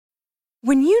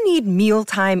When you need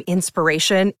mealtime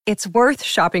inspiration, it's worth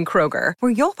shopping Kroger,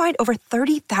 where you'll find over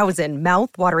 30,000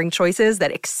 mouth-watering choices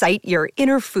that excite your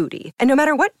inner foodie. And no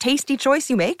matter what tasty choice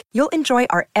you make, you'll enjoy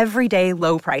our everyday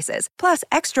low prices, plus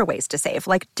extra ways to save,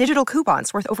 like digital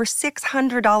coupons worth over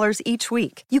 $600 each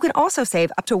week. You can also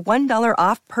save up to $1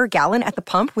 off per gallon at the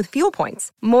pump with fuel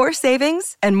points. More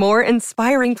savings and more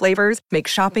inspiring flavors make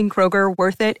shopping Kroger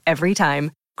worth it every time.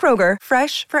 Kroger,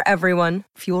 fresh for everyone.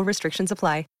 Fuel restrictions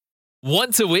apply.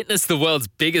 Want to witness the world's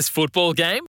biggest football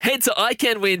game? Head to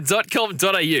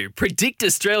iCanWin.com.au, predict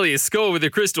Australia's score with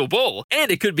a crystal ball, and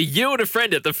it could be you and a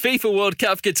friend at the FIFA World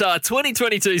Cup Qatar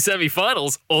 2022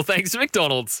 semi-finals, all thanks to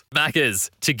McDonald's. Maccas,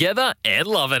 together and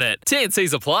loving it.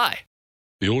 TNCs apply.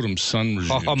 The autumn sun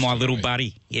resumes. Oh, my today. little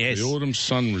buddy, yes. The autumn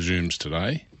sun resumes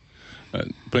today.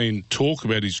 Been talk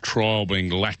about his trial being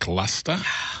lacklustre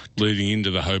leading into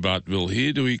the Hobartville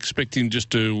here. Do we expect him just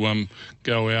to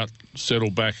go out, settle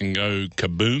back and go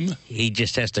kaboom? He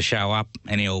just has to show up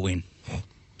and he'll win.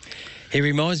 He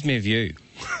reminds me of you,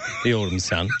 the autumn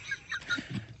sun.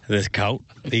 The colt,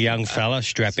 the young fella,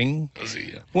 strapping.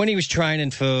 When he was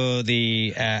training for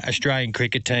the Australian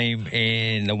cricket team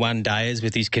in the one-dayers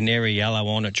with his canary yellow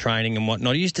on at training and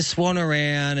whatnot, he used to swan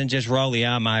around and just roll the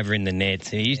arm over in the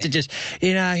nets. And he used to just,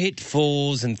 hit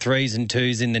 4s and 3s and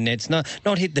 2s in the nets,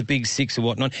 not hit the big 6 or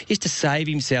whatnot. He used to save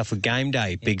himself for game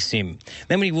day, Big Sim.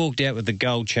 Then when he walked out with the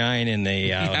gold chain and the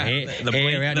hair out,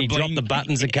 and he dropped the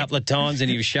buttons a couple of times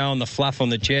and he was showing the fluff on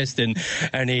the chest and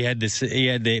he had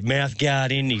the mouth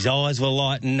guard in, his eyes were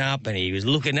lighting up and he was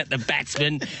looking at the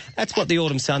batsman. That's what the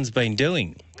autumn sun's been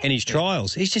doing in his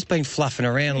trials. He's just been fluffing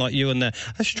around like you and the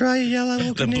Australia yellow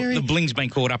or canary. The bling's been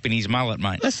caught up in his mullet,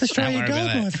 mate. That's the Australia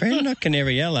gold, my friend, not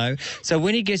canary yellow. So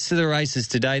when he gets to the races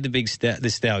today, the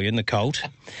stallion, the colt,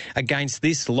 against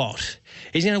this lot,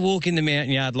 he's going to walk in the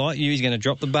mountain yard like you. He's going to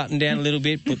drop the button down a little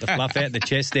bit, put the fluff out, the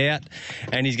chest out,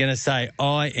 and he's going to say,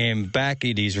 I am back.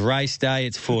 It is race day.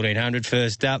 It's 1400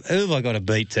 first up. Who have I got to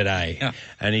beat today? Yeah.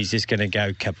 And he's just going to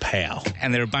go kapow.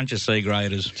 And they're a bunch of C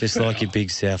graders. Just like your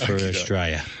Big South for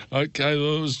Australia. Okay,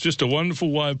 well, it was just a wonderful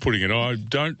way of putting it.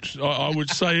 I would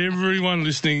say everyone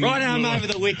listening... Right arm over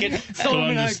the wicket.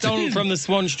 Solomon O'Donnell from the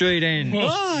Swan Street end.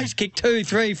 He's kicked 2,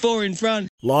 3, 4 in front.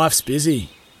 Life's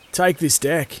busy. Take this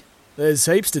deck. There's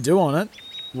heaps to do on it,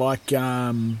 like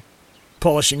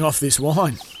polishing off this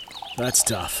wine. That's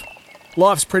tough.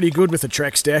 Life's pretty good with a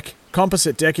Trex deck.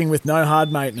 Composite decking with no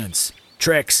hard maintenance.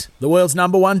 Trex, the world's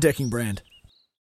 #1 decking brand.